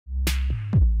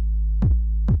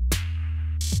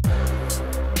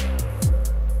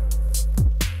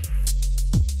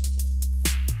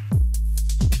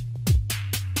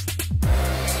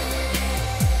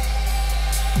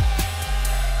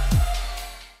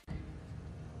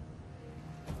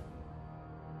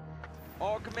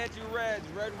All Comanche Reds,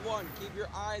 Red 1, keep your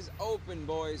eyes open,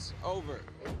 boys. Over.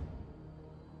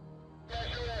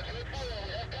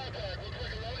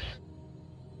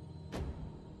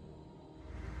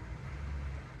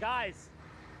 Guys,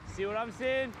 see what I'm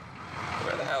seeing?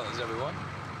 Where the hell is everyone?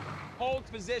 Hold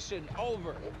position,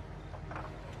 over.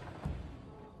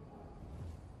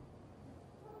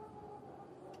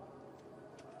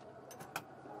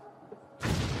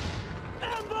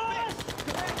 Ambush!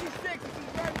 Comanche 6, this is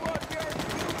Red 1, we are in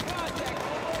huge contact,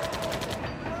 over.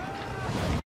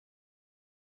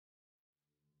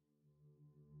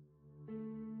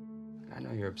 I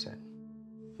know you're upset,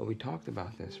 but we talked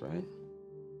about this, right?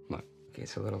 Look, okay,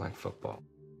 it's a little like football.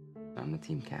 I'm the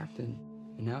team captain,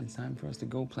 and now it's time for us to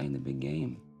go play in the big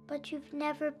game. But you've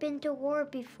never been to war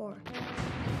before.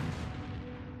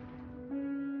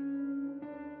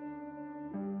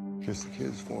 Kiss the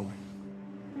kids for me.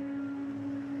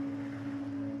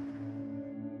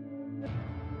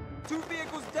 Two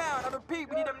vehicles down. I repeat,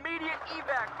 we need immediate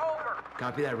evac. Over.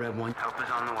 Copy that, Red 1. Help is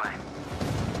on the way.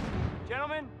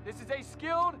 Gentlemen, this is a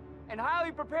skilled and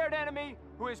highly prepared enemy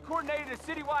who has coordinated a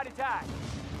citywide attack.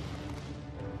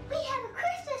 We have a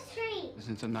Christmas tree!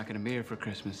 Since I'm not going to be here for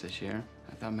Christmas this year,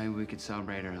 I thought maybe we could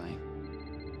celebrate early.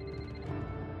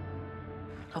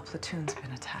 A platoon's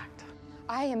been attacked.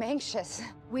 I am anxious.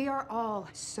 We are all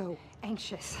so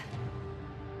anxious.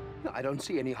 I don't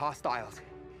see any hostiles.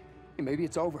 Maybe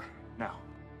it's over. No.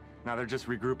 Now they're just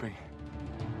regrouping.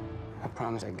 I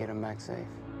promised I'd get them back safe.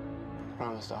 I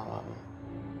promised all of them.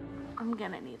 I'm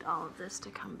gonna need all of this to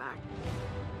come back.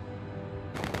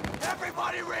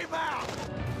 Everybody rebound!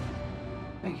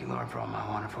 Thank you, Lord, for all my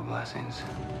wonderful blessings.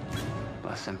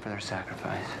 Bless them for their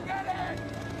sacrifice. Get in!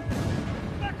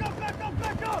 Back up, back up,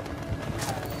 back up!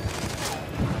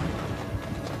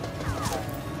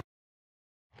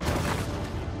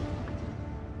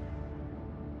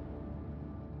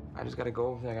 I just gotta go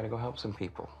over there. I gotta go help some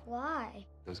people. Why?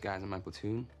 Those guys in my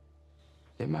platoon,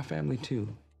 they're my family too.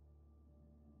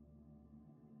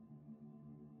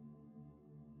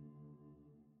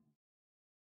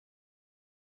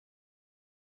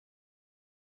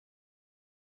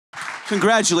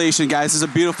 Congratulations, guys. This is a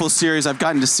beautiful series. I've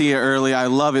gotten to see it early. I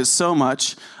love it so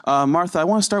much. Martha, I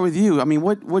want to start with you. I mean,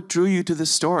 what drew you to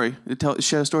this story?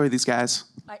 Share a story of these guys.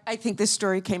 I think this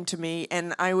story came to me,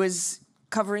 and I was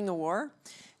covering the war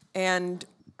and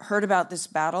heard about this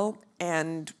battle.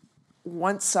 And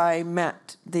once I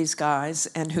met these guys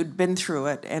and who'd been through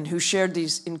it and who shared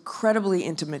these incredibly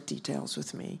intimate details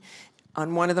with me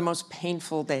on one of the most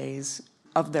painful days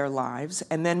of their lives,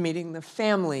 and then meeting the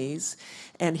families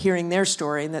and hearing their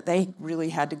story and that they really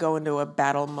had to go into a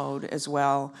battle mode as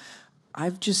well.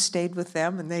 I've just stayed with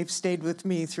them and they've stayed with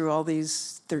me through all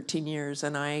these 13 years,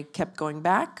 and I kept going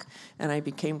back and I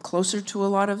became closer to a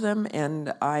lot of them.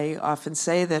 And I often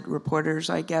say that reporters,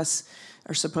 I guess,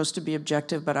 are supposed to be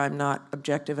objective, but I'm not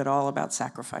objective at all about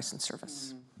sacrifice and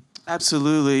service.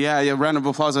 Absolutely, yeah. Round of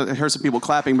applause. I heard some people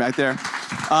clapping back there.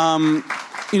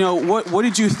 You know, what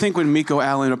did you think when Mikko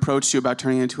Alanne approached you about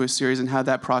turning it into a series, and how did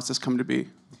that process come to be?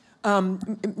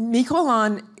 Mikko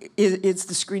Alanne is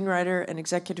the screenwriter and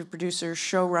executive producer,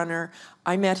 showrunner.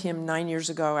 I met him 9 years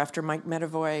ago after Mike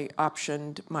Medavoy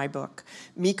optioned my book.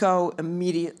 Mikko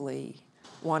immediately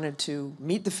wanted to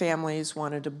meet the families,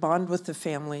 wanted to bond with the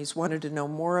families, wanted to know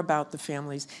more about the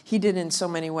families. He did in so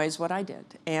many ways what I did,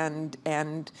 and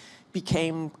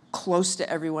became close to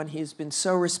everyone. He's been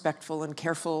so respectful and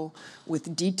careful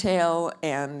with detail,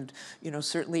 and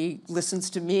certainly listens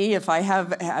to me if I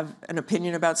have an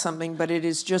opinion about something, but it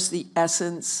is just the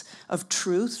essence of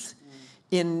truth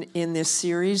in this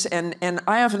series. And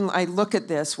I look at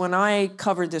this, when I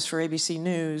covered this for ABC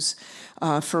News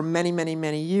for many, many,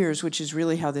 many years, which is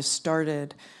really how this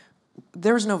started,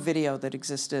 there was no video that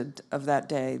existed of that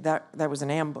day. That was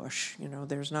an ambush.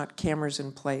 There's not cameras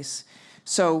in place.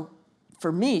 So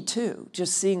for me, too,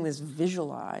 just seeing this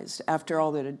visualized after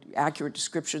all the accurate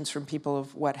descriptions from people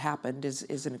of what happened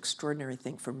is an extraordinary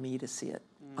thing for me to see it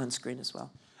on screen as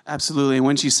well. Absolutely. And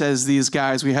when she says these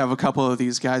guys, we have a couple of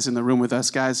these guys in the room with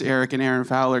us, guys. Eric and Aaron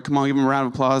Fowler. Come on, give them a round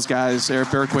of applause, guys. Eric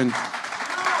Bourquin.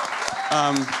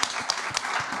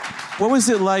 What was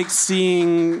it like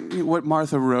seeing what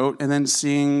Martha wrote and then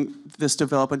seeing this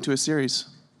develop into a series?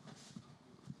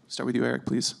 Start with you, Eric,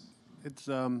 please. It's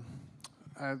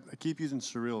I keep using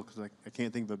surreal because I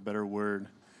can't think of a better word.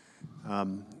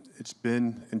 It's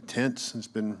been intense. It's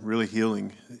been really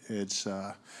healing. It's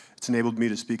enabled me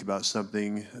to speak about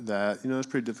something that is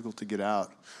pretty difficult to get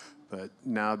out. But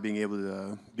now being able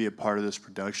to be a part of this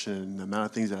production and the amount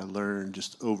of things that I learned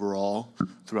just overall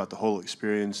throughout the whole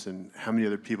experience, and how many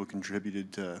other people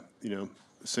contributed to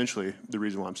essentially the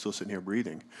reason why I'm still sitting here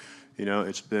breathing. You know,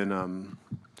 it's been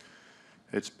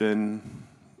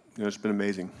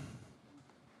amazing.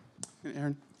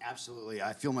 Aaron? Absolutely.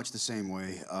 I feel much the same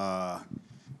way.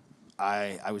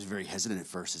 I was very hesitant at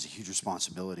first. It's a huge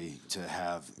responsibility to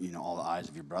have, you know, all the eyes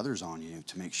of your brothers on you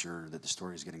to make sure that the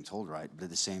story is getting told right. But at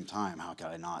the same time, how could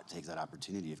I not take that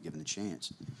opportunity if given the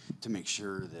chance to make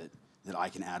sure that I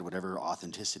can add whatever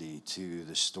authenticity to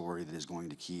the story that is going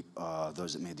to keep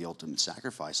those that made the ultimate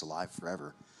sacrifice alive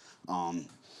forever.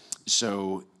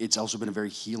 So it's also been a very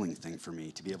healing thing for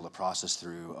me to be able to process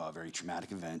through a very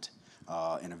traumatic event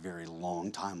in a very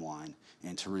long timeline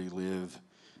and to relive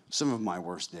some of my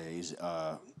worst days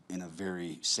in a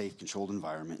very safe, controlled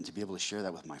environment, and to be able to share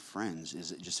that with my friends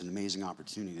is just an amazing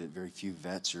opportunity that very few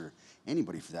vets or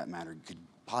anybody for that matter could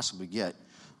possibly get.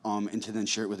 And to then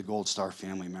share it with the Gold Star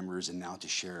family members, and now to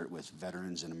share it with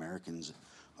veterans and Americans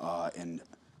and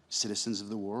citizens of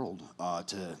the world.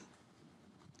 It's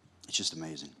just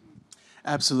amazing.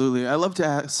 Absolutely. I'd love to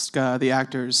ask the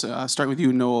actors, start with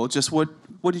you, Noel, just what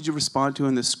did you respond to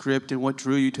in the script and what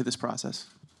drew you to this process?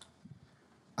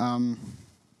 I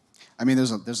mean,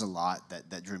 there's a lot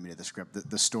that drew me to the script.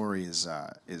 The story is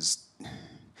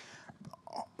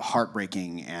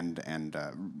heartbreaking, and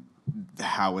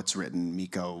how it's written.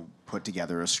 Mikko put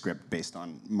together a script based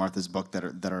on Martha's book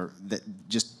that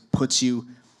just puts you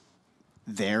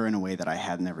there in a way that I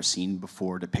had never seen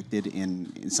before depicted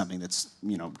in something that's,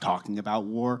 you know, talking about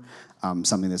war.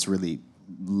 Something that's really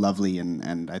lovely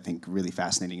and I think really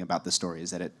fascinating about the story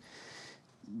is that it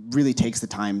really takes the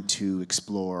time to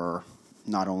explore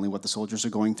not only what the soldiers are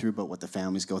going through, but what the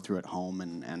families go through at home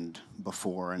and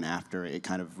before and after. It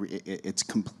kind of it's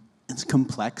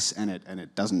complex, and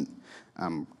it doesn't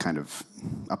kind of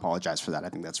apologize for that. I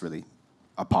think that's really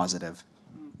a positive.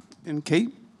 And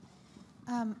Kate?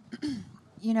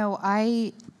 You know,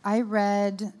 I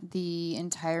read the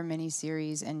entire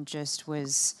miniseries and just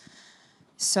was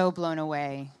so blown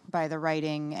away by the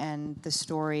writing and the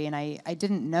story, and I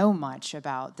didn't know much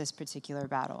about this particular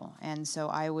battle, and so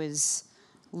I was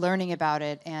learning about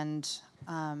it and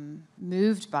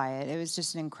moved by it. It was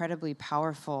just an incredibly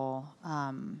powerful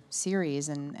series,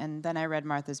 and then I read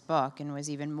Martha's book and was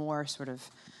even more sort of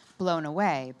blown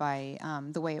away by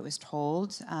the way it was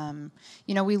told.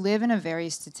 You know, we live in a very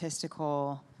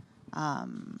statistical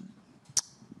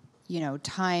you know,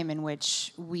 time in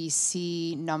which we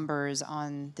see numbers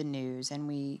on the news and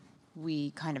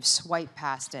we kind of swipe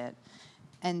past it.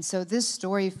 And so this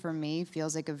story for me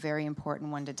feels like a very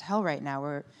important one to tell right now,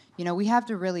 where, you know, we have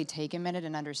to really take a minute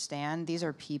and understand these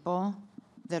are people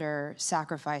that are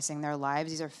sacrificing their lives.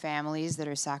 These are families that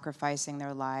are sacrificing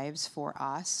their lives for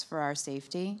us, for our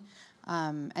safety.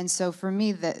 And so for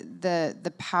me,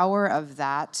 the power of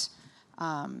that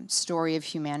story of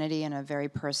humanity in a very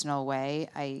personal way,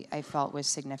 I felt was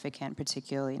significant,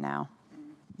 particularly now.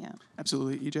 Yeah.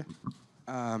 Absolutely. EJ?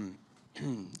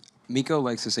 Mikko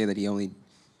likes to say that he only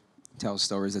tells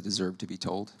stories that deserve to be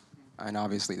told. And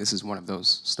obviously this is one of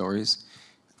those stories.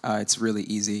 It's really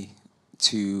easy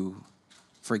to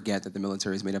forget that the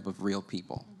military is made up of real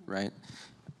people, right?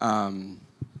 And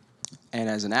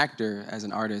as an actor, as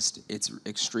an artist, it's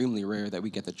extremely rare that we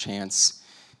get the chance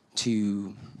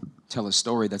to tell a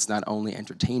story that's not only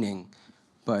entertaining,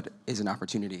 but is an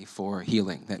opportunity for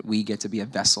healing, that we get to be a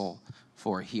vessel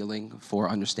for healing, for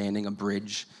understanding, a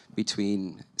bridge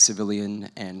between civilian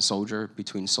and soldier,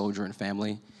 between soldier and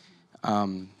family.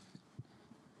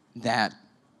 That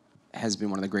has been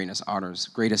one of the greatest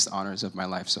honors of my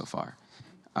life so far.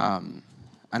 And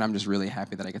I'm just really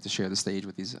happy that I get to share the stage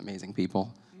with these amazing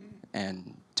people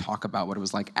and talk about what it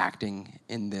was like acting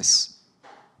in this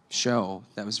show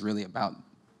that was really about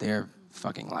their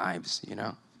fucking lives, you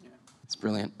know? It's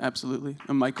brilliant. Absolutely.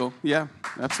 And Michael, yeah,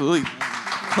 absolutely.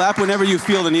 Clap whenever you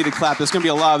feel the need to clap. There's going to be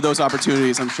a lot of those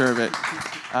opportunities, I'm sure of it.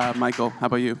 Michael, how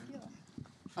about you?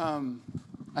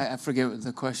 I forget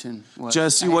the question. What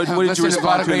did you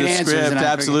respond to in the script?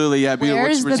 Absolutely, yeah.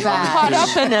 Where's the badge? Caught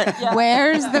up in it. Yeah.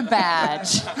 Where's the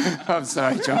badge? I'm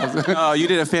sorry, Charles. Oh, you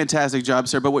did a fantastic job,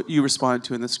 sir. But what you responded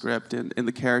to in the script and in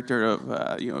the character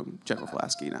of General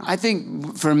Pulaski now. I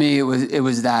think for me it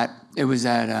was that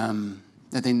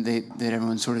the thing that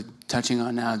everyone's sort of touching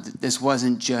on now. This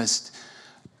wasn't just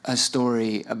a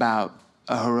story about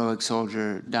a heroic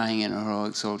soldier dying in a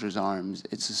heroic soldier's arms.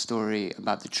 It's a story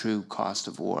about the true cost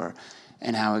of war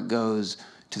and how it goes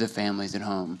to the families at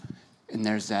home. And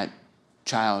there's that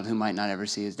child who might not ever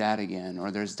see his dad again, or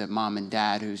there's the mom and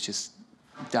dad who's just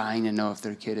dying to know if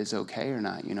their kid is okay or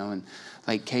not, you know? And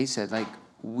like Kay said, like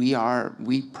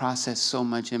we process so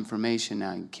much information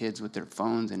now, and kids with their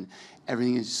phones, and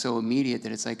everything is so immediate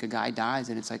that it's like a guy dies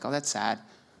and it's like, oh, that's sad.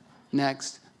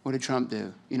 Next, what did Trump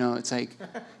do? You know, it's like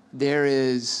there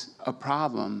is a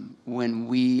problem when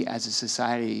we as a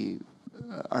society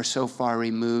are so far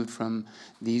removed from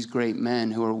these great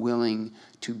men who are willing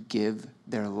to give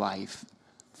their life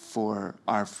for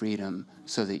our freedom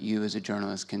so that you as a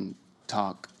journalist can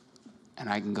talk and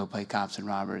I can go play cops and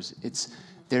robbers.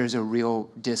 There's a real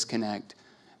disconnect,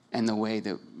 and the way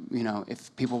that, you know,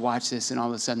 if people watch this and all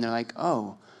of a sudden they're like,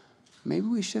 oh, maybe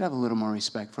we should have a little more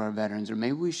respect for our veterans, or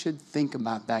maybe we should think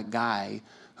about that guy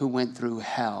who went through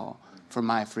hell for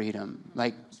my freedom.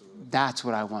 Like, that's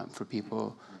what I want for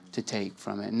people to take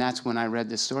from it. And that's when I read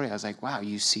this story, I was like, wow,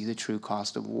 you see the true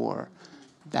cost of war.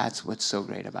 That's what's so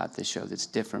great about this show that's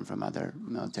different from other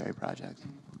military projects.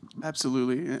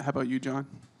 Absolutely. How about you, Jon?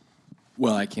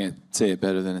 Well, I can't say it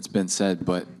better than it's been said,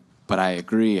 but I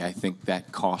agree. I think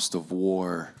that cost of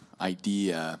war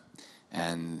idea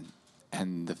and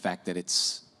the fact that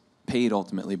it's paid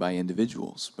ultimately by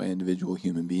individuals, by individual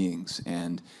human beings,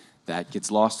 and that gets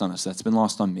lost on us. That's been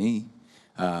lost on me,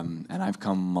 and I've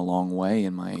come a long way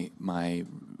in my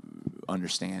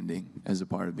understanding as a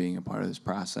part of being a part of this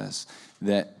process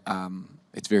that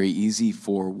it's very easy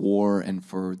for war and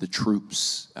for the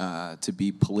troops to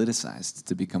be politicized,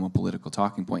 to become a political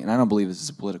talking point. And I don't believe this is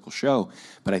a political show,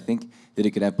 but I think that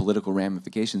it could have political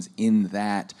ramifications in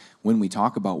that when we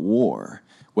talk about war,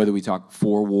 whether we talk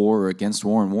for war or against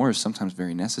war, and war is sometimes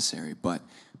very necessary, but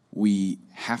we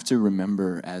have to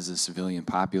remember as a civilian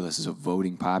populace, as a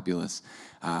voting populace,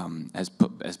 as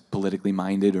politically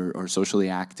minded or socially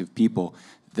active people,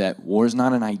 that war is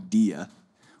not an idea.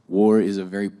 War is a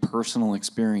very personal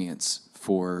experience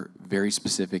for very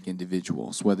specific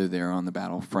individuals, whether they're on the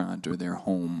battlefront or they're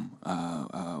home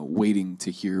waiting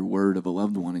to hear word of a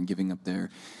loved one and giving up their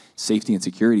safety and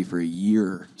security for a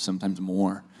year, sometimes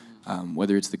more,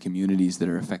 whether it's the communities that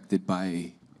are affected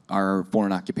by our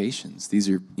foreign occupations. These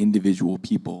are individual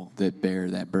people that bear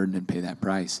that burden and pay that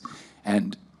price.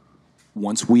 And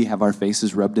once we have our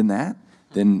faces rubbed in that,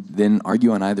 then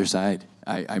argue on either side.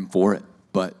 I'm for it,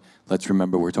 but let's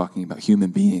remember we're talking about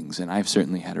human beings, and I've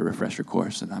certainly had a refresher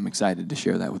course, and I'm excited to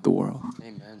share that with the world.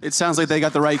 Amen. It sounds like they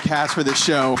got the right cast for this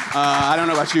show. I don't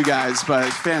know about you guys, but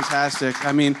it's fantastic.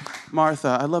 I mean,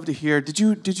 Martha, I'd love to hear, did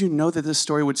you know that this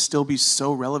story would still be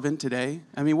so relevant today?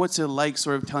 I mean, what's it like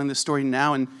sort of telling this story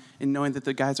now and knowing that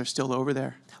the guys are still over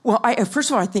there? Well, first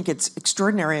of all, I think it's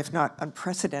extraordinary, if not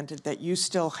unprecedented, that you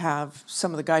still have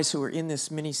some of the guys who are in this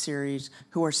miniseries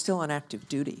who are still on active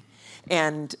duty.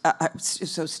 And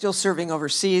so still serving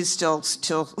overseas, still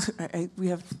we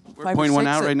have We're point one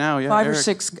out right now, yeah. Five Eric. or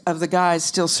six of the guys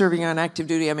still serving on active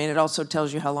duty. I mean, it also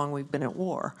tells you how long we've been at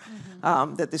war,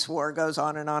 that this war goes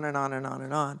on and on and on and on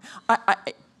and on.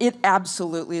 It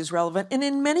absolutely is relevant, and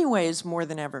in many ways more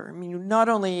than ever. I mean, not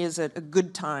only is it a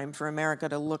good time for America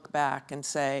to look back and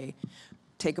say,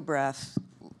 take a breath,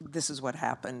 this is what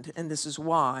happened, and this is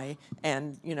why,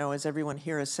 and, you know, as everyone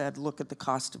here has said, look at the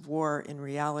cost of war in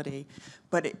reality.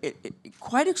 But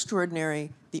quite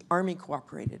extraordinary, the Army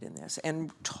cooperated in this, and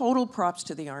total props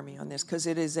to the Army on this, because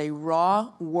it is a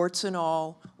raw, warts and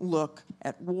all look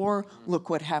at war. Look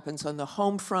what happens on the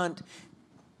home front.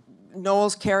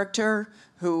 Noel's character,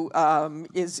 who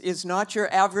is not your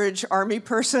average Army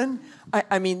person.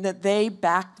 I mean, that they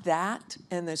backed that,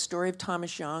 and the story of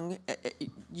Thomas Young,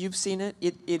 you've seen it.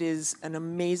 It is an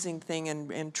amazing thing,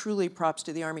 and truly props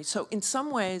to the Army. So in some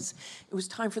ways, it was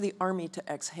time for the Army to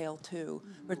exhale too,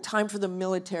 or time for the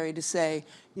military to say,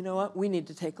 you know what, we need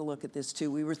to take a look at this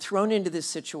too. We were thrown into this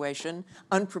situation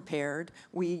unprepared.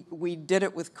 We did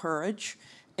it with courage,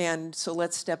 and so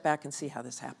let's step back and see how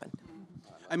this happened.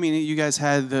 I mean, you guys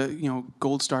had the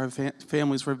Gold Star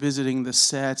families were visiting the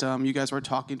set. You guys were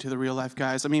talking to the real life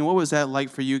guys. I mean, what was that like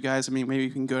for you guys? I mean, maybe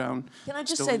you can go down. Can I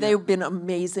just say they've been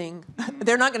amazing?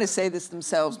 They're not going to say this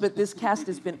themselves, but this cast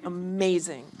has been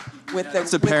amazing with the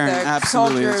Absolutely.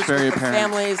 soldiers, It's very with the apparent.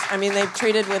 families. I mean, they've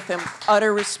treated with them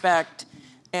utter respect.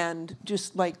 And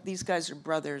just like these guys are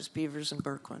brothers, Beavers and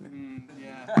Bourquin.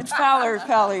 And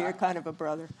Fowler, you're kind of a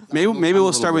brother. Maybe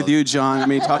we'll start with you, Jon. I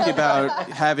mean, talking about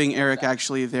having Eric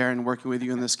actually there and working with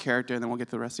you in this character, and then we'll get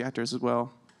to the rest of the actors as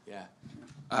well.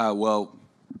 Yeah. Well,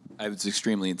 it was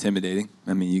extremely intimidating.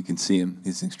 I mean, you can see him.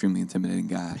 He's an extremely intimidating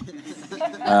guy.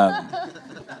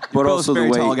 But also very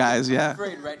the way tall guys, yeah.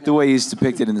 The way he's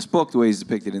depicted in this book, the way he's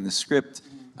depicted in the script.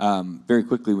 Very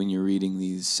quickly when you're reading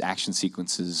these action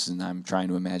sequences and I'm trying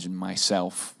to imagine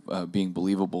myself being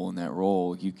believable in that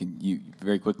role, you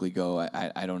very quickly go,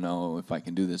 I don't know if I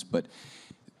can do this, but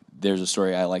there's a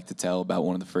story I like to tell about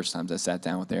one of the first times I sat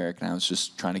down with Eric, and I was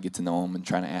just trying to get to know him and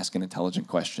trying to ask an intelligent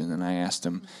question, and I asked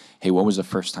him, hey, what was the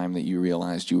first time that you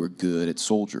realized you were good at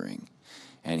soldiering?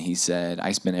 And he said,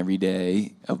 I spent every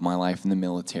day of my life in the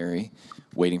military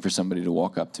waiting for somebody to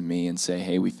walk up to me and say,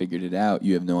 hey, we figured it out.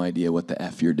 You have no idea what the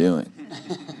F you're doing.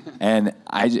 And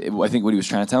I think what he was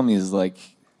trying to tell me is, like,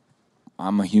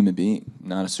 I'm a human being,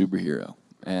 not a superhero.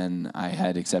 And I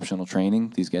had exceptional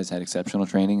training. These guys had exceptional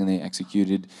training, and they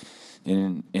executed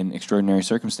in extraordinary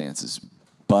circumstances.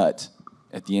 But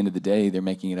at the end of the day, they're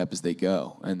making it up as they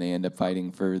go, and they end up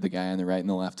fighting for the guy on the right and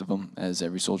the left of them, as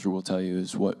every soldier will tell you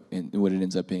is what it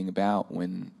ends up being about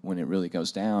when it really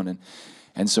goes down.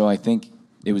 And so I think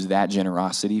it was that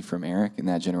generosity from Eric and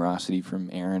that generosity from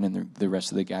Aaron and the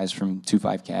rest of the guys from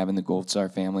 2-5 Cab and the Gold Star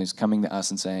families coming to us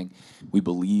and saying, we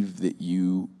believe that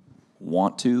you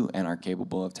want to and are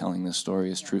capable of telling this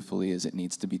story as truthfully as it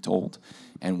needs to be told,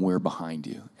 and we're behind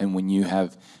you. And when you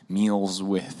have meals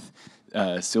with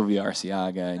Sylvia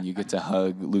Arciaga and you get to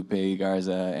hug Lupe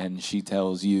Garza and she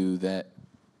tells you that,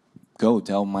 go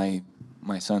tell my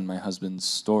son, my husband's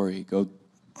story, go,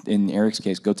 in Eric's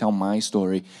case, go tell my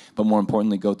story, but more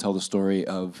importantly, go tell the story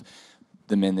of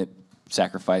the men that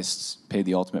sacrificed, paid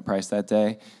the ultimate price that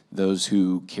day, those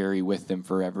who carry with them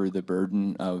forever the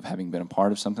burden of having been a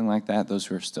part of something like that, those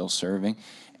who are still serving,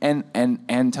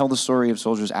 and tell the story of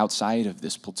soldiers outside of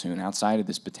this platoon, outside of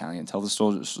this battalion, tell the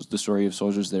story of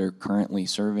soldiers that are currently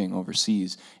serving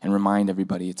overseas, and remind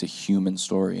everybody it's a human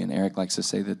story. And Eric likes to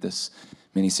say that this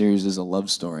miniseries is a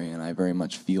love story, and I very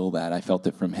much feel that. I felt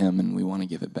it from him, and we want to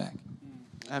give it back.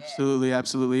 Absolutely,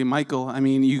 absolutely. Michael, I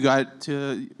mean, you got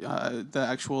to the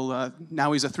actual,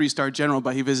 now he's a 3-star general,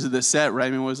 but he visited the set, right? I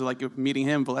mean, what was it like meeting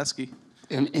him, Valesky?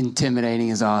 Intimidating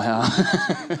as all hell.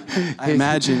 I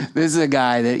imagine. This is a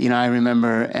guy that, I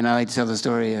remember, and I like to tell the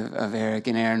story of Eric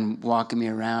and Aaron walking me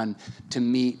around to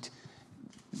meet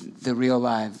the real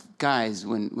live guys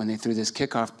when they threw this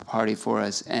kickoff party for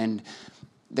us. And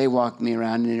they walked me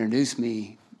around and introduced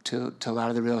me to a lot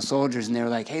of the real soldiers. And they were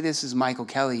like, hey, this is Michael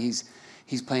Kelly. He's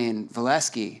playing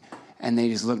Valesky. And they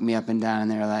just looked me up and down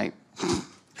and they were like,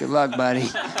 good luck, buddy.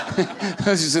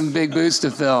 Those are some big boots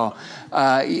to fill.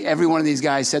 Every one of these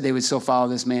guys said they would still follow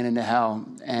this man into hell.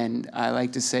 And I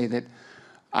like to say that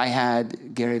I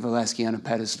had Gary Valesky on a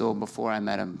pedestal before I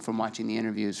met him, from watching the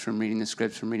interviews, from reading the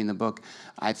scripts, from reading the book.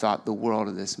 I thought the world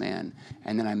of this man.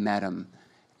 And then I met him,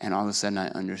 and all of a sudden I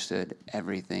understood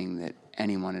everything that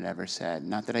anyone had ever said.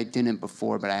 Not that I didn't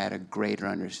before, but I had a greater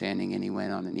understanding, and he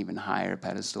went on an even higher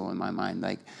pedestal in my mind.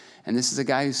 And this is a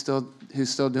guy who's still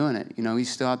doing it. He's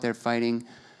still out there fighting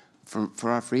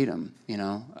for our freedom.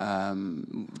 And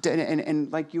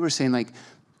like you were saying,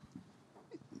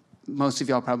 most of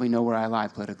y'all probably know where I lie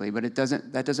politically, but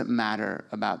that doesn't matter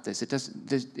about this.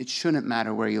 It shouldn't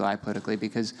matter where you lie politically,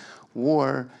 because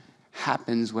war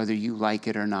happens whether you like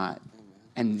it or not.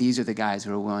 And these are the guys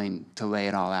who are willing to lay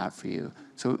it all out for you.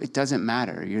 So it doesn't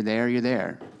matter. You're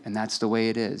there, and that's the way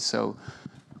it is. So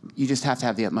you just have to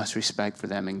have the utmost respect for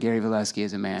them. And Gary Valesky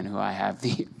is a man who I have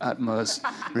the utmost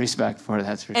respect for.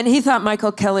 That's for sure. And he thought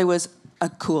Michael Kelly was a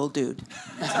cool dude.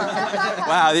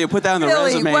 Wow, you put that on the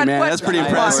Really? resume, What- man. what- That's pretty what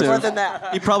impressive. more than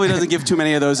that? He probably doesn't give too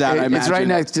many of those out, I imagine. It's right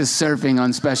next to surfing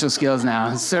on special skills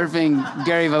now. Surfing,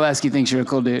 Gary Valesky thinks you're a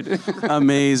cool dude.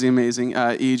 Amazing, amazing.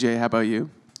 EJ, how about you?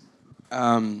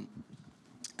 I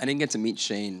didn't get to meet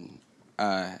Shane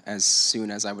as soon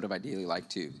as I would have ideally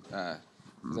liked to,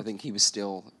 because I think he was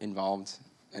still involved,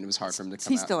 and it was hard for him to come out.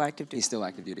 He's still active duty. He's still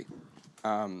active duty.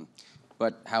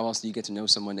 But how else do you get to know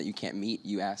someone that you can't meet?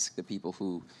 You ask the people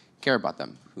who care about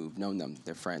them, who've known them,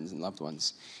 their friends and loved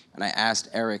ones. And I asked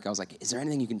Eric, I was like, is there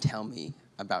anything you can tell me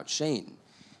about Shane?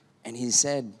 And he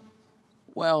said,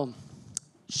 well,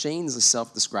 Shane's a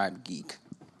self-described geek,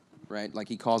 right? Like,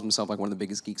 he calls himself like one of the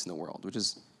biggest geeks in the world, which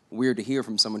is weird to hear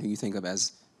from someone who you think of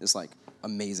as this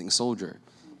amazing soldier.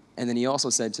 And then he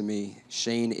also said to me,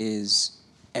 Shane is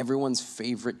everyone's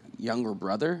favorite younger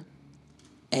brother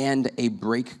and a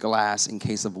break glass in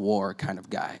case of war kind of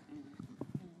guy.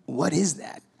 What is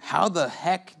that? How the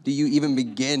heck do you even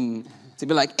begin to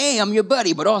be like, hey, I'm your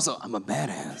buddy, but also I'm a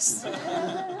badass?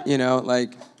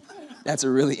 That's a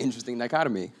really interesting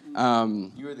dichotomy.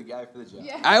 You were the guy for the job.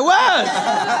 Yeah. I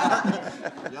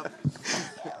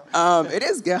was! It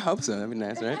is, yeah, I hope so. That'd be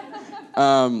nice, right?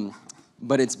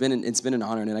 But it's been an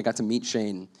honor, and I got to meet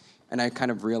Shane, and I kind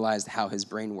of realized how his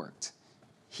brain worked.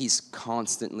 He's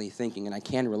constantly thinking, and I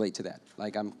can relate to that.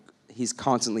 He's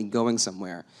constantly going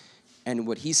somewhere. And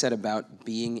what he said about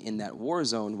being in that war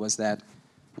zone was that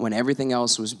when everything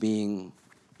else was being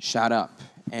shot up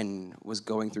and was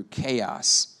going through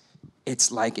chaos,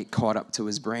 it's like it caught up to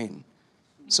his brain.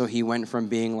 So he went from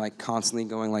being constantly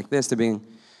going like this to being,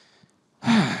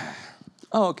 oh,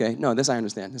 okay, no, this I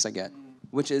understand, this I get,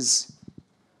 which is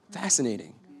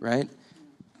fascinating, right?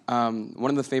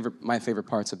 One of my favorite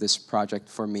parts of this project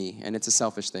for me, and it's a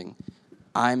selfish thing,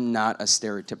 I'm not a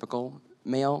stereotypical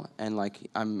male, and like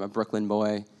I'm a Brooklyn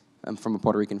boy, I'm from a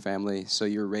Puerto Rican family, so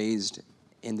you're raised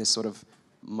in this sort of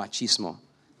machismo,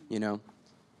 you know?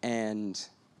 And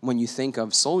when you think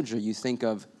of soldier, you think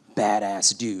of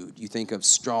badass dude, you think of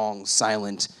strong,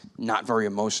 silent, not very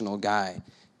emotional guy.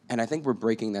 And I think we're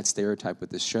breaking that stereotype with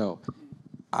this show.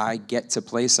 I get to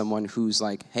play someone who's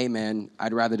like, hey man,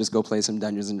 I'd rather just go play some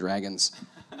Dungeons and Dragons.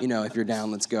 You know, if you're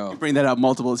down, let's go. Bring that up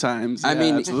multiple times. I Yeah,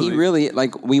 mean, absolutely. he really,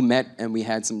 like, we met and we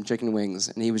had some chicken wings,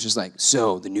 and he was just like,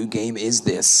 so, the new game is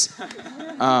this.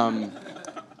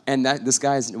 And this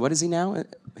guy's, what is he now?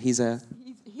 He's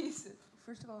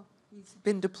First of all, he's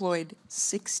been deployed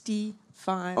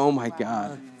 65 Oh my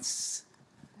God. months.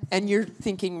 And you're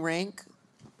thinking rank?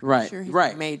 Right, Sure, he's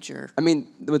right. major. I mean,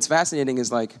 what's fascinating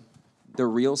is like, the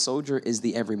real soldier is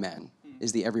the everyman,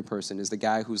 is the every person, is the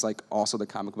guy who's like also the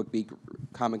comic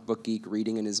book geek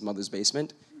reading in his mother's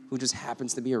basement, who just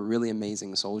happens to be a really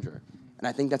amazing soldier. And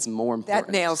I think that's more important.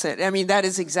 That nails it. I mean, that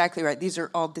is exactly right. These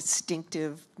are all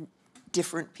distinctive,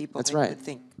 different people. That's than you right. would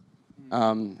think.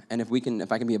 And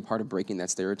if I can be a part of breaking that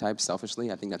stereotype selfishly,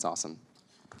 I think that's awesome.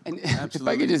 And if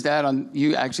I could just add on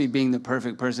you actually being the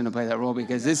perfect person to play that role,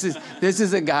 because this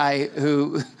is a guy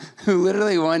who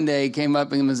literally one day came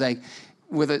up and was like,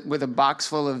 with a box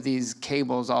full of these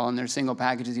cables all in their single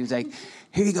packages. He was like,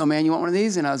 here you go, man, you want one of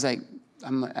these? And I was like,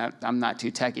 I'm not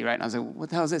too techie, right? And I was like, what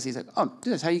the hell is this? He's like, oh,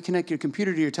 this is how you connect your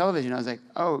computer to your television. I was like,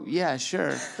 oh, yeah,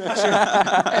 sure.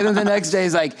 And then the next day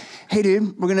he's like, hey,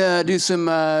 dude, we're going to do some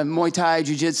Muay Thai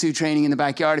jiu-jitsu training in the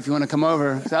backyard if you want to come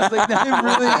over. So I was like, that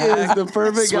really is the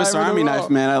perfect Swiss guy for the Army role. knife,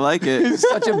 man. I like it. He's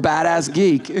such a badass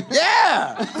geek.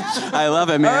 Yeah! I love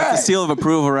it, man. All That's right. a seal of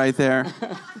approval right there.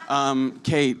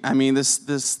 Kate, I mean,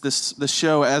 the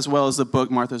show as well as the book,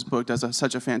 Martha's book, does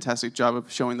such a fantastic job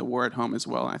of showing the war at home as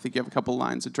well. And I think you have a couple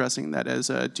lines addressing that as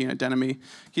Gina Denemy. Can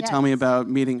you tell me about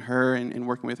meeting her and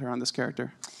working with her on this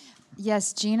character?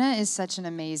 Yes, Gina is such an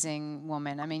amazing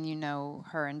woman. I mean, you know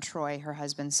her and Troy, her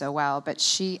husband, so well.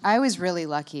 But I was really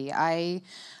lucky. I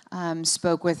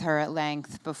spoke with her at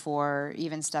length before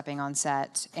even stepping on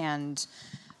set. And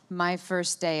my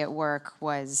first day at work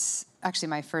was, actually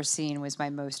my first scene was my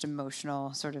most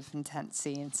emotional, sort of intense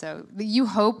scene. So you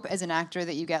hope as an actor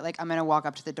that you get like, I'm gonna walk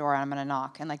up to the door and I'm gonna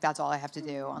knock. And like, that's all I have to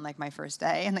do on like my first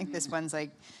day. And like this one's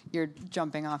like, you're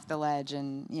jumping off the ledge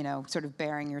and, you know, sort of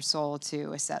bearing your soul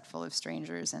to a set full of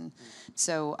strangers. And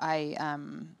so I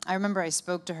remember I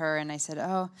spoke to her and I said,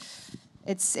 oh,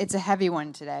 it's a heavy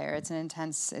one today, or it's an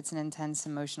intense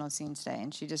emotional scene today.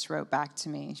 And she just wrote back to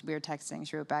me. We were texting.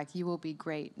 She wrote back, "You will be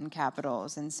great," in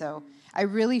capitals. And so I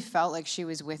really felt like she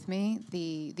was with me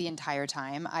the entire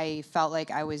time. I felt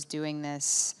like I was doing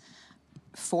this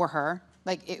for her.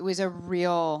 Like it was a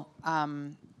real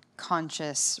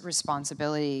conscious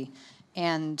responsibility,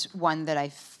 and one that I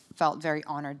felt very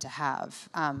honored to have.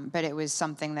 But it was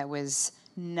something that was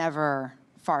never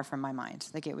far from my mind.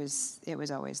 Like it was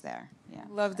always there. Yeah.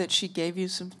 Love that she gave you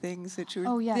some things that you were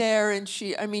Oh, yeah. there, and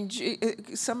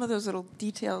some of those little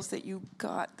details that you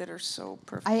got that are so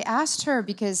perfect. I asked her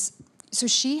because, so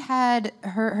she had,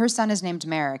 her son is named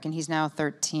Merrick, and he's now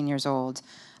 13 years old.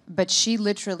 But she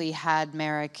literally had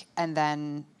Merrick, and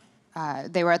then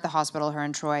they were at the hospital, her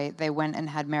and Troy. They went and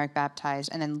had Merrick baptized,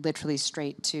 and then literally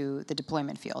straight to the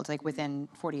deployment field, like within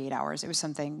 48 hours. It was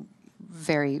something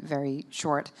very, very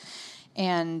short.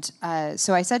 And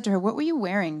so I said to her, what were you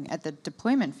wearing at the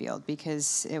deployment field?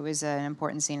 Because it was an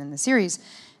important scene in the series.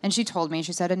 And she told me,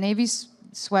 she said, a navy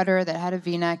sweater that had a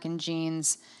V-neck and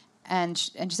jeans. And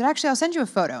she said, actually, I'll send you a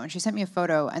photo. And she sent me a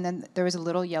photo. And then there was a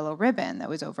little yellow ribbon that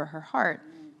was over her heart.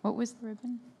 What was the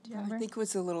ribbon? Do you remember? I think it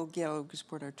was a little yellow to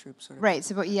support our troops. Sort of. Right.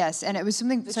 So, but yes, and it was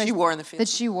something That she wore in the field. That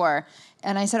she wore,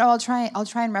 and I said, "Oh, I'll try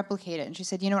and replicate it." And she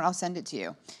said, "You know what? I'll send it to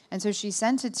you." And so she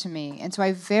sent it to me, and so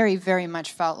I very, very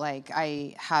much felt like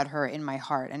I had her in my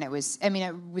heart, and it was, I mean,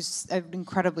 it was an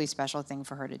incredibly special thing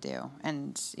for her to do,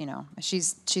 and you know,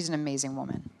 she's an amazing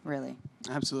woman, really.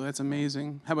 Absolutely, that's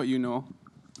amazing. How about you, Noel?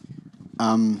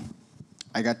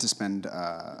 I got to spend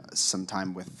some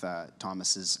time with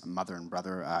Thomas's mother and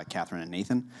brother, Catherine and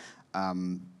Nathan.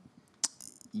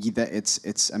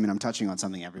 It's. I mean, I'm touching on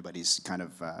something everybody's kind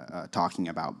of talking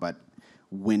about, but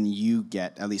when you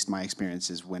get, at least my experience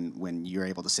is when you're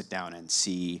able to sit down and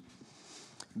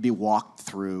be walked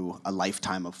through a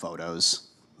lifetime of photos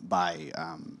by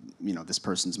this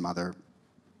person's mother,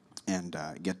 and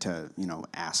get to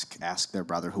ask their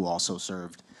brother who also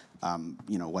served.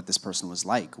 What this person was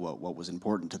like, what was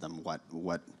important to them,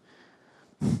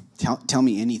 tell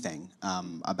me anything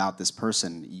about this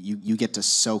person. You get to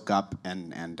soak up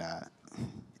and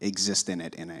exist in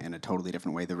it in a totally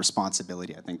different way. The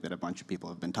responsibility, I think, that a bunch of people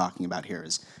have been talking about here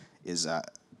is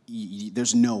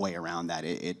there's no way around that.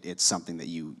 It's something that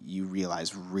you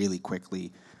realize really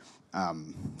quickly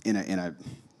in a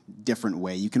different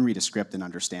way. You can read a script and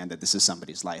understand that this is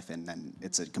somebody's life, and then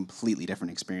it's a completely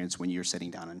different experience when you're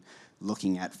sitting down and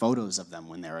looking at photos of them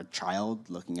when they're a child,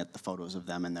 looking at the photos of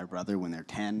them and their brother when they're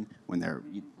 10, when they're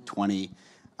 20,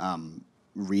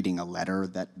 reading a letter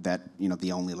that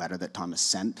the only letter that Thomas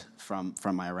sent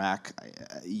from Iraq.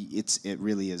 It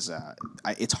really is.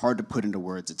 It's hard to put into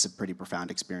words. It's a pretty profound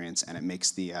experience, and it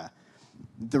makes the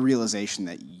realization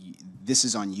that this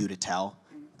is on you to tell.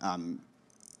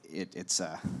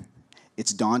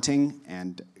 It's daunting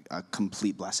and a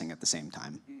complete blessing at the same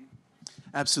time.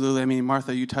 Absolutely. I mean,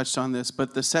 Martha, you touched on this,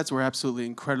 but the sets were absolutely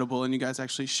incredible, and you guys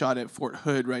actually shot at Fort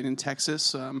Hood, right in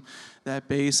Texas, that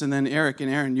base. And then Eric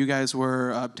and Aaron, you guys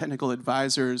were technical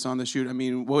advisors on the shoot. I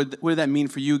mean, what did that mean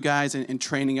for you guys in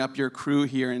training up your crew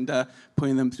here and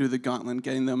putting them through the gauntlet,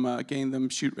 getting them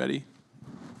shoot ready?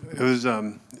 It was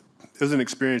an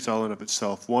experience all in of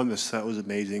itself. One, the set was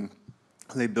amazing.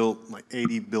 They built like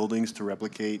 80 buildings to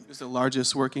replicate. It was the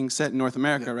largest working set in North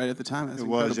America, right, at the time. It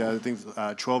was, yeah. I think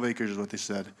 12 acres is what they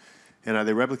said. And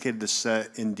they replicated the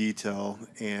set in detail.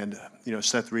 And,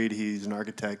 Seth Reed, he's an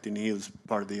architect, and he was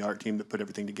part of the art team that put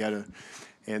everything together.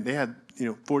 And they had,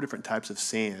 4 different types of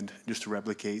sand just to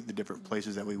replicate the different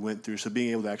places that we went through. So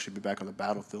being able to actually be back on the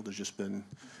battlefield has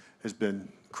been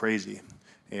crazy.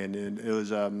 And it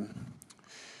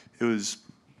was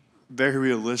very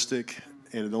realistic.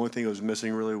 And the only thing that was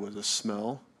missing really was a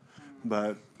smell,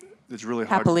 but it's really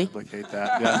hard to replicate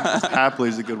that. Yeah, happily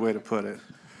is a good way to put it.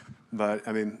 But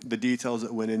I mean, the details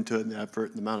that went into it and the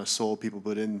effort, the amount of soul people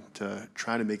put into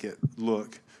trying to make it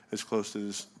look as close to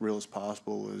as real as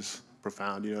possible was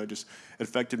profound. It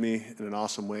affected me in an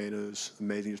awesome way, and it was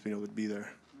amazing just being able to be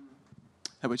there.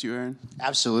 How about you, Aaron?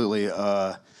 Absolutely.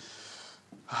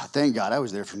 Thank God I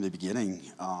was there from the beginning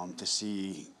to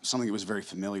see something that was very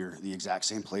familiar, the exact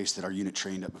same place that our unit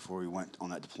trained at before we went on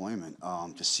that deployment.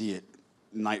 To see it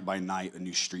night by night, a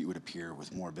new street would appear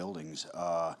with more buildings,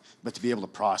 but to be able to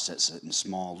process it in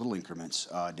small little increments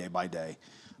day by day,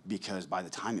 because by the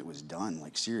time it was done,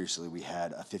 like seriously, we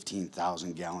had a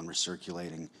 15,000-gallon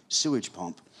recirculating sewage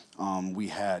pump. We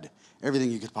had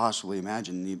everything you could possibly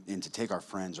imagine, and to take our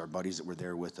friends, our buddies that were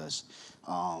there with us,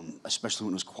 especially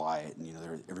when it was quiet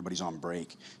and everybody's on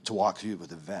break, to walk through it with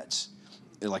the vets.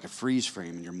 They're like a freeze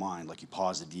frame in your mind, like you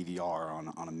pause the DVR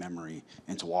on a memory,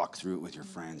 and to walk through it with your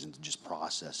friends and to just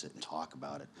process it and talk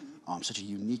about it. Such a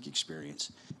unique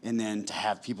experience. And then to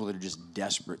have people that are just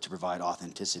desperate to provide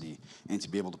authenticity and to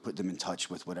be able to put them in touch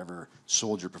with whatever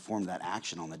soldier performed that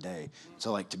action on the day.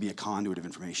 So to be a conduit of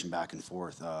information back and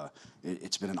forth,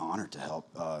 it's been an honor to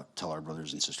help tell our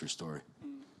brothers and sisters' story.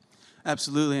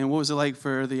 Absolutely. And what was it like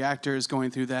for the actors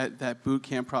going through that boot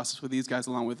camp process with these guys,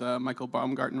 along with Michael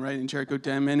Baumgarten, right, and Jericho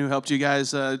Denman, who helped you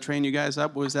guys train you guys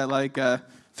up? What was that like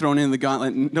thrown in the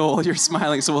gauntlet? Noel, you're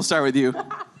smiling, so we'll start with you.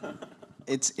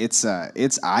 It's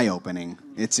eye-opening.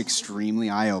 It's extremely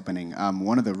eye-opening.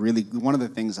 One of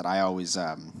the things that I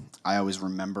always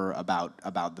remember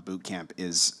about the boot camp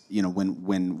is,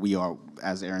 when we are,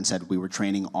 as Aaron said, we were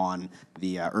training on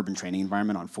the urban training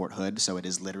environment on Fort Hood, so it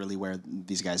is literally where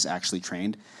these guys actually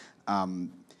trained.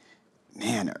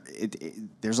 Man,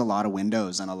 there's a lot of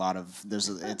windows and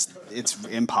it's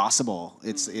impossible.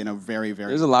 It's very, very.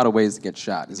 There's a lot of ways to get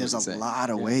shot. There's a lot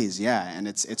of ways, yeah, and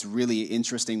it's really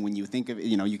interesting when you think of it.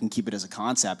 You can keep it as a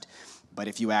concept, but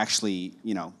if you actually,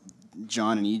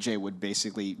 John and EJ would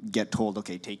basically get told,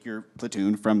 okay, take your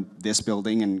platoon from this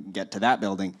building and get to that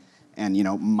building. And,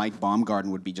 Mike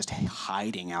Baumgarten would be just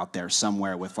hiding out there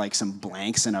somewhere with like some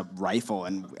blanks and a rifle,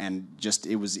 and just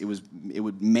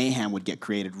mayhem would get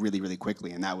created really, really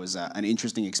quickly. And that was an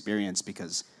interesting experience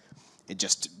because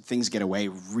things get away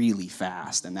really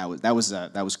fast. And that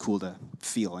was cool to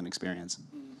feel and experience.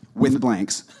 With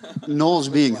blanks. Noel's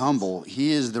being humble.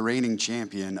 He is the reigning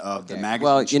champion of the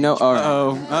magazine.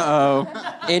 Well,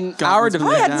 in our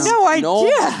defense, I had no idea.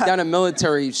 Noel's done a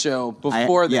military show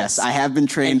before this. Yes, I have been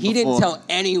trained and he didn't tell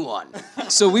anyone.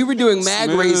 So we were doing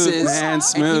mag races. Man,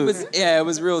 smooth. It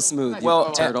was real smooth.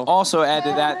 Well, also add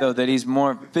to that, though, that he's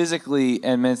more physically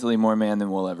and mentally more man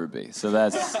than we'll ever be. So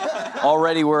that's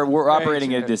already we're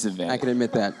operating at a disadvantage. I can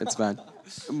admit that. It's fine.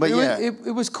 But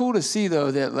it was cool to see,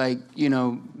 though, that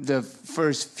the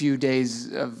first few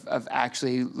days of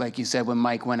actually, like you said, when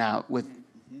Mike went out with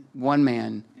one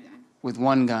man, with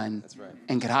one gun,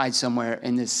 and could hide somewhere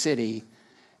in this city,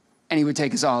 and he would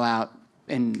take us all out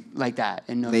and like that.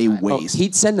 And no They time. waste.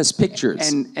 He'd send us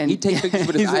pictures. And he'd take pictures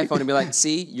with his he's like- iPhone and be like,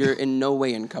 "See, you're in no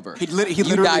way in cover. He You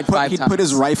literally died five he'd times." put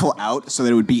his rifle out so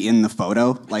that it would be in the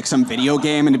photo, like some video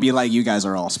game, and it'd be like, you guys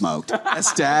are all smoked.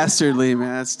 That's dastardly,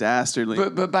 man. That's dastardly.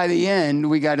 But by the end,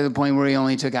 we got to the point where he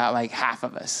only took out like half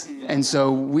of us, and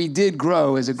so we did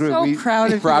grow as a group. So we,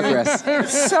 proud of Progress. you.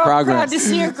 So Progress. proud to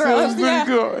see your growth.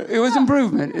 Yeah. It was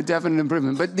improvement, a definite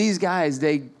improvement. But these guys,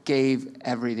 they gave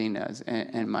everything to us,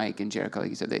 and Mike and Jericho, like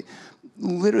you said, they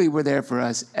literally were there for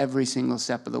us every single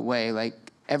step of the way.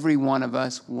 Like every one of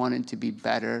us wanted to be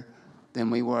better than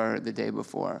we were the day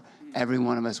before. Every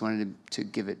one of us wanted to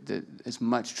give it as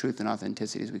much truth and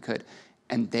authenticity as we could,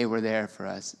 and they were there for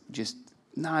us, just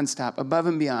nonstop, above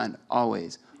and beyond,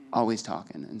 always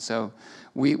talking. And so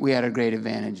we had a great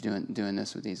advantage doing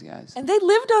this with these guys. And they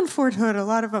lived on Fort Hood, a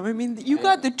lot of them. I mean, you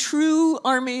got the true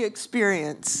Army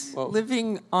experience,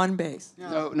 living on base.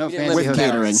 No We didn't fancy live in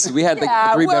hotels. towns. We had like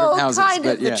 3-bedroom houses. kind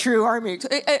of but yeah. the true Army.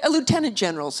 A lieutenant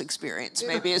general's experience,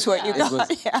 maybe, is what you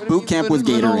got. Yeah. Boot camp with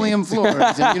Gatorade. Linoleum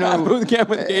floors. And, you know, Boot camp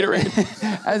with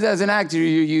Gatorade. as an actor,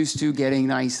 you're used to getting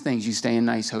nice things. You stay in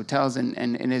nice hotels,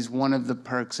 and is one of the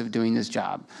perks of doing this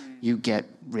job. You get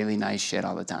really nice shit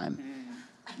all the time.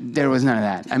 There was none of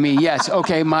that. I mean, yes,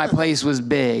 okay, my place was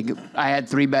big. I had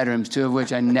 3 bedrooms, 2 of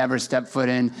which I never stepped foot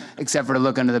in, except for to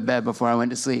look under the bed before I went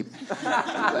to sleep.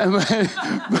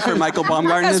 For Michael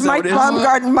Baumgarten, is that Mike what it is?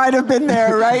 Baumgarten might have been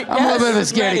there, right? I'm a little bit of a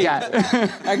scaredy cat.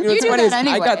 Actually, You what's do funny is that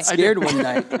anyway. I got scared one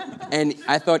night, and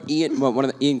I thought one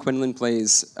of the Ian Quinlan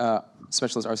plays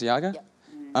Specialist Arciaga.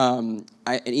 And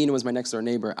Ian was my next door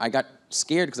neighbor. I got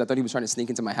scared because I thought he was trying to sneak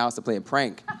into my house to play a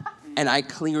prank. And I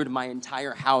cleared my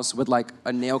entire house with like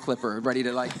a nail clipper, ready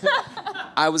to like.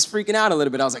 I was freaking out a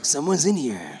little bit. I was like, "Someone's in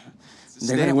here."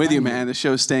 Staying with you, man. The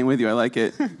show's staying with you. I like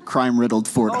it. Crime-riddled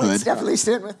Fort Hood. It's definitely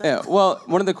staying with Yeah. Well,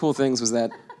 one of the cool things was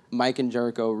that Mike and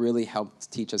Jericho really helped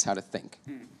teach us how to think.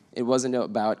 It wasn't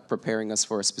about preparing us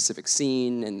for a specific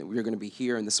scene and we're going to be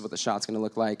here and this is what the shot's going to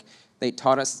look like. They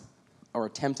taught us, or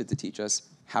attempted to teach us,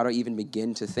 how to even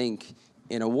begin to think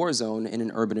in a war zone in an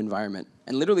urban environment.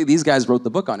 And literally these guys wrote the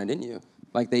book on it, didn't you?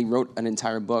 Like they wrote an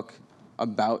entire book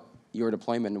about your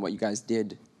deployment and what you guys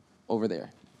did over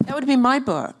there. That would be my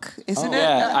book, isn't it?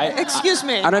 Yeah, Excuse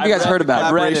me. I don't know if you guys heard about it.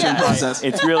 I've read it. Collaboration process.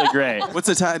 It's really great. What's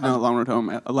the title? No, Long Road Home.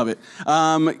 I love it.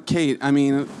 Kate, I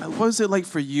mean, what was it like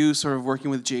for you sort of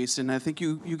working with Jason? I think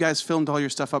you guys filmed all your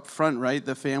stuff up front, right?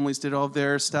 The families did all of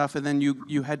their stuff, and then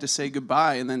you had to say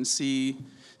goodbye and then see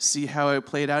how it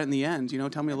played out in the end. You know,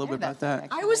 tell me a little bit about that.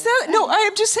 I was there. No, I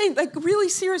am just saying, like, really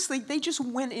seriously, they just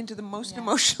went into the most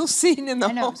emotional scene in the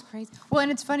I know, whole. it was crazy. Well,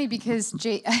 and it's funny because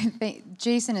I think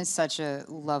Jason is such a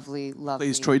lovely.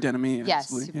 Plays Troy Denemy. Yes,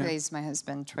 absolutely, he yeah. plays my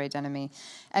husband, Troy Denemy.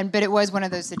 But it was one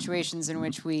of those situations in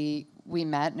which we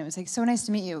met, and it was like, so nice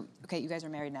to meet you. Okay, you guys are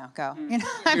married now. Go. You know,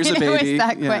 Here's a it baby, was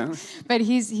that yeah. quick. But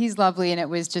he's lovely, and it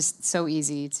was just so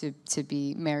easy to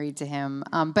be married to him.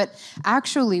 But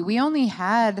actually, we only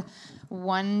had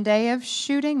 1 day of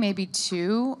shooting, maybe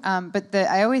 2. But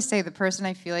I always say the person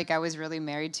I feel like I was really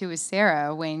married to is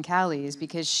Sarah Wayne Callies,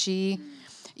 because she,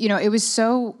 you know,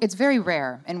 it's very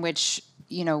rare in which,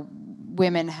 you know,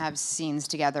 women have scenes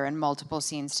together and multiple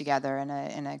scenes together in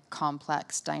a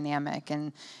complex dynamic.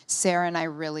 And Sarah and I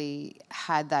really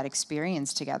had that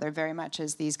experience together, very much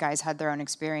as these guys had their own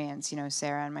experience. You know,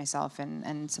 Sarah and myself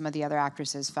and some of the other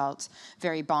actresses felt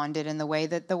very bonded in the way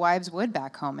that the wives would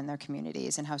back home in their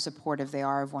communities, and how supportive they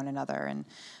are of one another.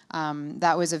 And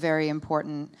that was a very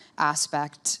important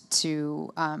aspect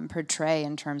to portray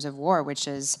in terms of war, which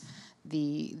is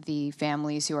the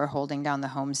families who are holding down the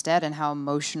homestead, and how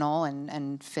emotional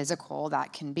and physical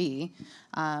that can be,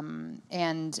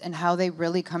 and how they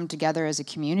really come together as a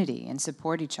community and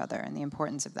support each other, and the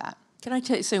importance of that. Can I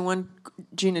say one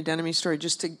Gina Denemy story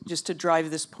just to drive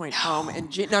this point home?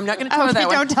 And no, I'm not going to tell her that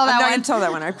one. Don't tell that I'm not one. going to tell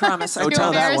that one. I promise. Don't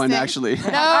tell that one, actually. No.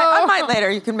 I might later.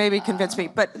 You can maybe convince me.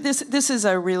 But this is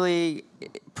a really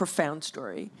profound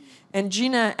story. And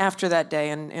Gina, after that day,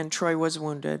 and Troy was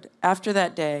wounded, after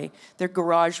that day, their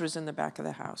garage was in the back of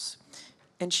the house.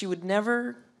 And she would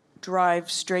never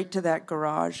drive straight to that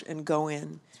garage and go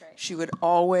in. She would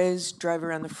always drive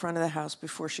around the front of the house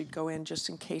before she'd go in, just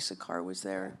in case a car was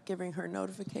there, giving her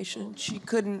notification. She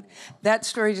couldn't. That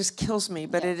story just kills me,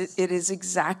 but Yes. it is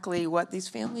exactly what these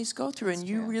families go through, and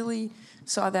you really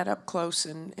saw that up close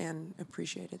and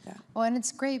appreciated that. Well, and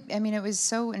it's great. I mean, it was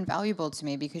so invaluable to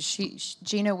me because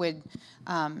Gina would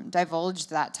divulge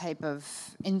that type of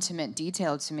intimate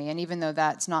detail to me, and even though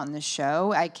that's not in the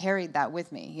show, I carried that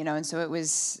with me, you know. And so it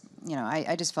was, you know,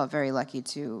 I just felt very lucky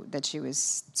that she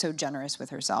was so generous with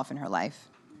herself in her life.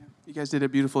 You guys did a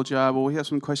beautiful job. Well, we have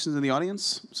some questions in the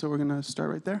audience, so we're going to start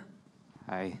right there.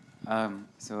 Hi.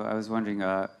 So I was wondering,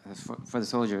 for the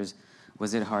soldiers,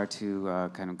 was it hard to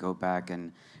kind of go back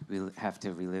and have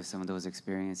to relive some of those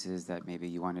experiences that maybe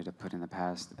you wanted to put in the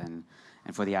past? And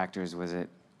for the actors, was it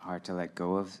hard to let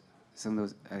go of some of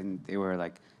those? And they were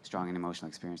like strong and emotional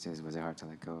experiences. Was it hard to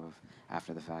let go of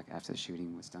after the fact, after the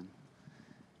shooting was done?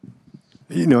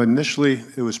 You know, initially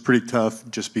it was pretty tough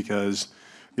just because,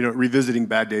 you know, revisiting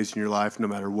bad days in your life, no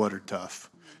matter what, are tough.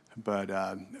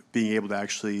 But being able to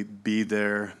actually be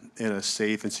there in a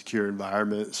safe and secure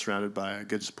environment, surrounded by a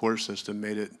good support system,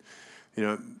 made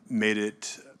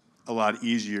it a lot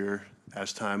easier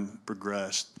as time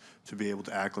progressed to be able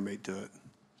to acclimate to it.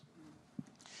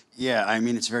 Yeah, I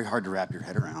mean, it's very hard to wrap your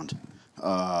head around.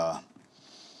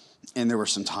 And there were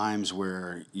some times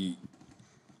where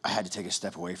I had to take a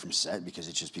step away from set because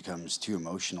it just becomes too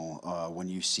emotional when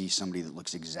you see somebody that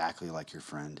looks exactly like your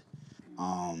friend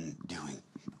doing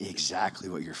exactly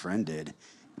what your friend did.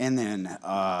 And then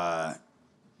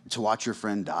to watch your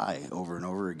friend die over and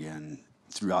over again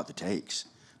throughout the takes.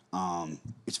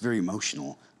 It's very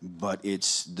emotional, but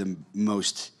it's the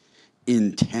most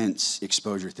intense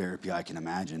exposure therapy I can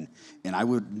imagine. And I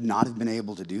would not have been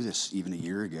able to do this even a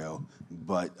year ago,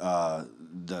 but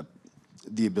the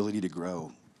ability to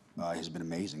grow has been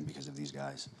amazing because of these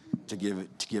guys, to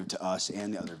give to us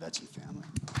and the other vets and family.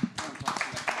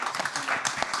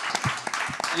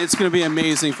 And it's going to be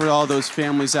amazing for all those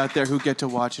families out there who get to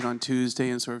watch it on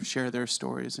Tuesday and sort of share their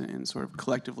stories and sort of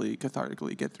collectively,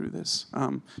 cathartically get through this.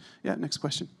 Yeah, next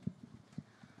question.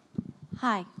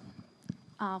 Hi.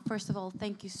 First of all,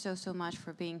 thank you so much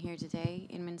for being here today.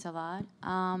 It means a lot.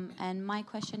 And my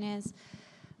question is,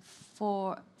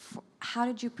 for how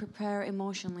did you prepare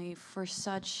emotionally for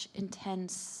such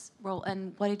intense role,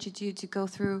 and what did you do to go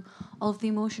through all of the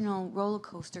emotional roller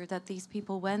coaster that these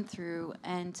people went through,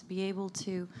 and to be able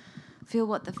to feel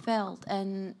what they felt?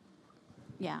 And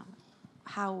yeah,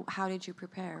 how did you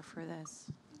prepare for this?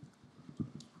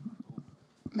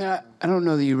 I don't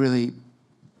know that you really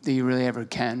ever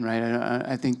can, right?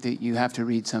 I think that you have to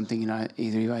read something and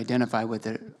either you identify with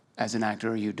it as an actor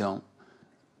or you don't.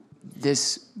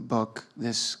 This book,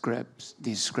 these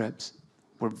scripts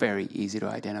were very easy to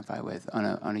identify with on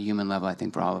a human level, I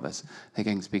think, for all of us. I think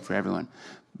I can speak for everyone.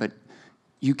 But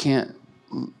you can't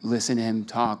listen to him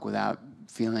talk without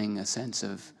feeling a sense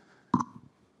of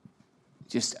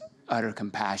just utter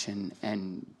compassion,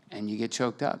 and you get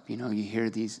choked up. You know, you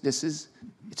hear these,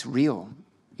 it's real.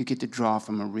 You get to draw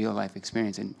from a real life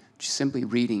experience, and just simply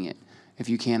reading it, if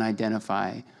you can't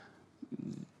identify,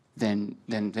 then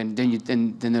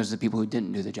there's the people who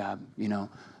didn't do the job. You know,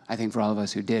 I think for all of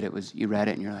us who did, it was you read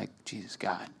it and you're like, Jesus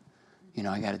God, you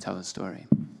know, I got to tell the story.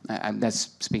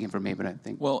 That's speaking for me, but I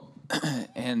think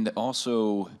and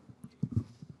also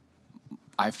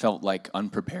I felt like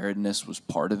unpreparedness was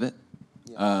part of it.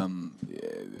 Yeah.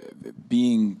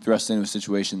 Being thrust into a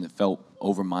situation that felt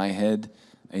over my head,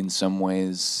 in some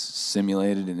ways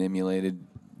simulated and emulated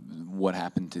what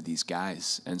happened to these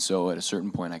guys. And so at a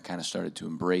certain point, I kind of started to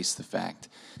embrace the fact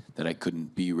that I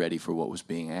couldn't be ready for what was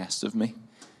being asked of me.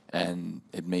 And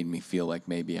it made me feel like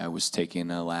maybe I was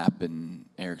taking a lap in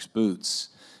Eric's boots.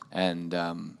 And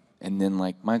then,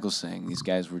 like Michael's saying, these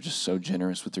guys were just so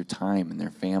generous with their time and their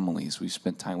families. We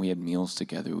spent time, we had meals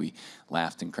together, we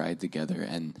laughed and cried together.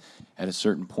 And at a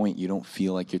certain point, you don't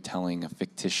feel like you're telling a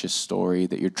fictitious story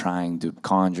that you're trying to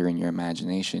conjure in your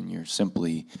imagination. You're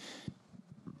simply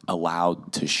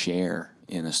allowed to share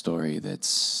in a story that's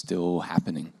still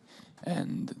happening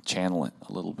and channel it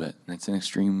a little bit. And it's an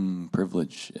extreme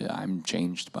privilege. I'm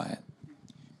changed by it.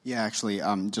 Yeah, actually,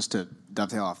 just to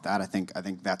dovetail off that, I think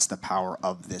that's the power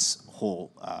of this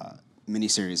whole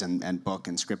miniseries and book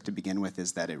and script to begin with,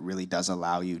 is that it really does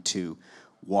allow you to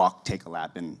take a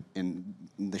lap in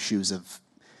the shoes of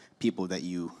people that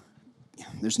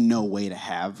there's no way to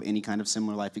have any kind of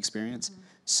similar life experience. Mm-hmm.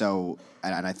 So,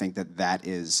 and I think that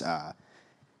is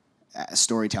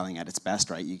storytelling at its best,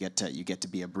 right? You get to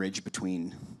be a bridge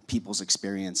between people's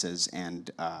experiences,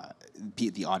 and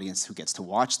the audience who gets to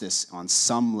watch this on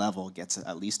some level gets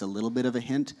at least a little bit of a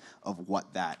hint of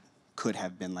what that could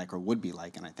have been like or would be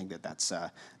like. And I think that's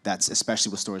especially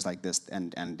with stories like this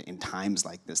and in times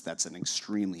like this, that's an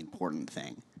extremely important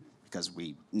thing, because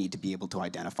we need to be able to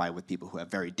identify with people who have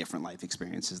very different life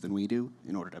experiences than we do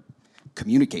in order to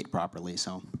communicate properly.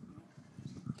 So,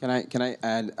 can I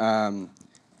add?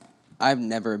 I've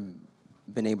never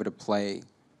been able to play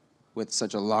with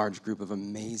such a large group of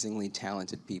amazingly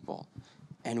talented people,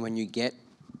 and when you get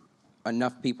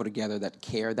enough people together that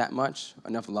care that much,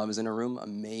 enough love is in a room,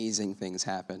 amazing things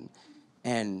happen.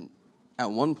 And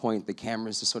at one point, the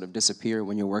cameras just sort of disappear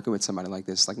when you're working with somebody like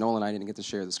this. Like Noel and I didn't get to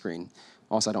share the screen.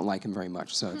 Also, I don't like him very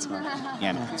much, so it's fine.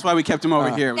 Yeah, that's why we kept him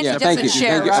over here. Yeah, thank you.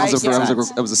 Share, Thank you. right?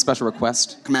 That was a special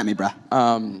request. Come at me, bruh.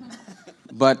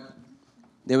 But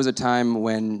there was a time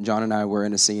when Jon and I were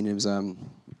in a scene. It was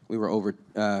we were over.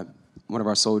 One of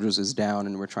our soldiers is down,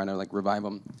 and we're trying to like revive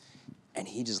him, and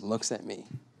he just looks at me,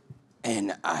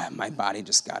 and my body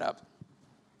just got up.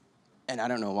 And I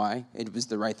don't know why. It was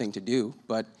the right thing to do,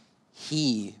 but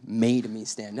he made me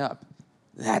stand up.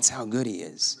 That's how good he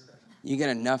is. You get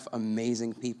enough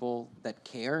amazing people that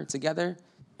care together,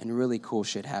 and really cool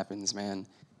shit happens, man.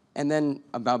 And then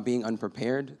about being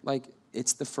unprepared, like,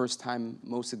 it's the first time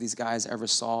most of these guys ever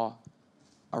saw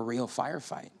a real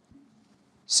firefight.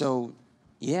 So,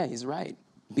 yeah, he's right.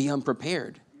 Be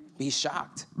unprepared. Be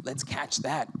shocked. Let's catch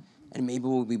that. And maybe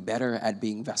we'll be better at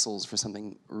being vessels for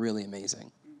something really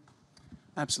amazing.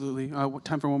 Absolutely.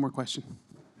 Time for one more question.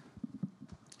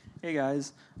 Hey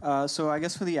guys, so I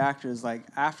guess for the actors, like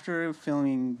after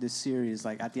filming this series,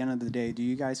 like at the end of the day, do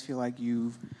you guys feel like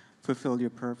you've fulfilled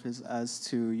your purpose as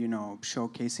to, you know,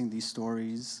 showcasing these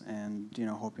stories and, you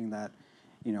know, hoping that,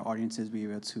 you know, audiences be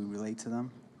able to relate to them?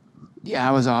 Yeah,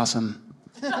 it was awesome.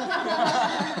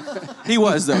 He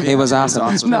was though. He was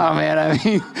awesome. No, man. I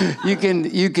mean,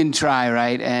 you can try,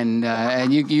 right?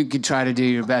 And you could try to do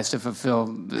your best to fulfill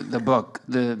the book,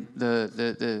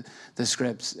 the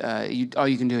scripts. All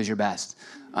you can do is your best.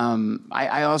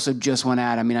 I also just want to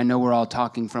add. I mean, I know we're all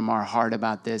talking from our heart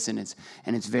about this, and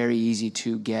it's very easy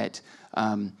to get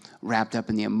wrapped up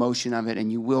in the emotion of it,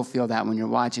 and you will feel that when you're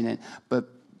watching it. But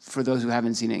for those who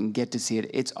haven't seen it and get to see it,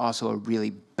 it's also a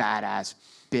really badass,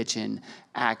 bitchin',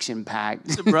 action-packed.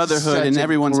 It's a brotherhood, and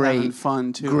everyone's having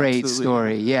fun too. Great Absolutely.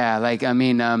 story, yeah. Like, I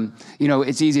mean, you know,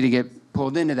 it's easy to get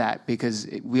pulled into that because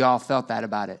we all felt that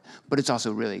about it. But it's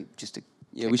also really just a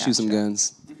yeah. We shoot some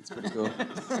guns. It's pretty cool.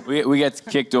 We get to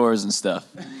kick doors and stuff.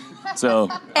 So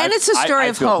and it's a story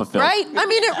of hope, fulfilled. right? I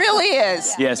mean, it really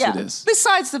is. Yes, it is.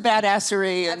 Besides the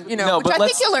badassery and, you know, which but I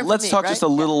think you'll learn from let's me, talk right? just a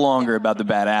little longer about the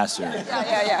badassery.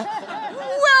 Yeah.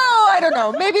 Well, I don't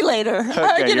know. Maybe later.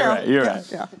 Okay, you know. right. You're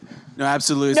right. Yeah. No,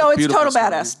 absolutely. No, a it's beautiful total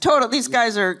story. badass. Total. These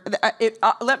guys are.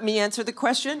 Let me answer the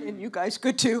question, and you guys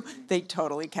could too. They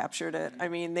totally captured it. I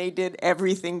mean, they did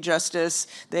everything justice.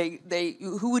 They.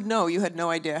 Who would know? You had no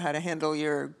idea how to handle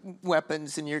your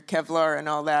weapons and your Kevlar and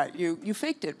all that. You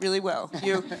faked it really well.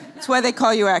 That's why they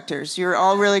call you actors. You're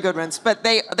all really good ones. But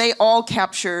they all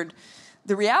captured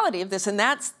the reality of this, and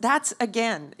that's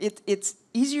again, it's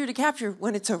easier to capture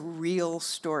when it's a real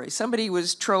story. Somebody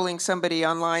was trolling somebody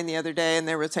online the other day, and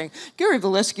they were saying, Gary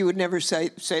Valesky would never say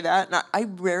that. And I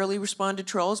rarely respond to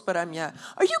trolls, but are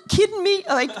you kidding me?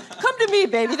 Like, come to me,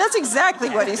 baby. That's exactly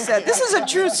what he said. This is a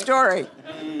true story.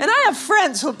 And I have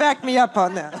friends who'll back me up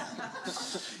on that.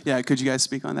 Yeah, could you guys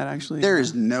speak on that actually? There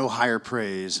is no higher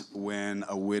praise when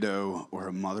a widow or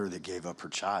a mother that gave up her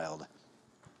child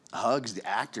hugs the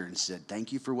actor and said,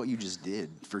 thank you for what you just did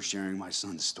for sharing my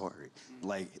son's story.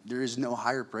 Like, there is no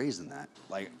higher praise than that.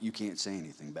 Like, you can't say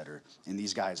anything better. And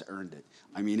these guys earned it.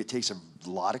 I mean, it takes a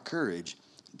lot of courage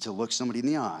to look somebody in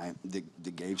the eye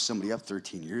that gave somebody up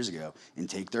 13 years ago and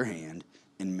take their hand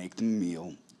and make them a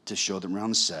meal to show them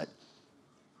around the set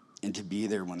and to be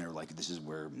there when they're like, this is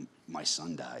where my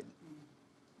son died.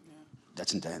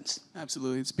 That's intense.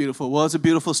 Absolutely, it's beautiful. Well, it's a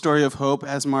beautiful story of hope,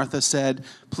 as Martha said.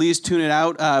 Please tune it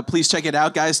out. Please check it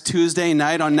out, guys. Tuesday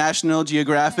night on National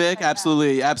Geographic.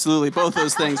 Absolutely, absolutely. Both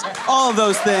those things. All of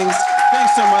those things.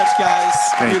 Thanks so much, guys.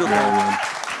 Thank you, Beautiful. everyone.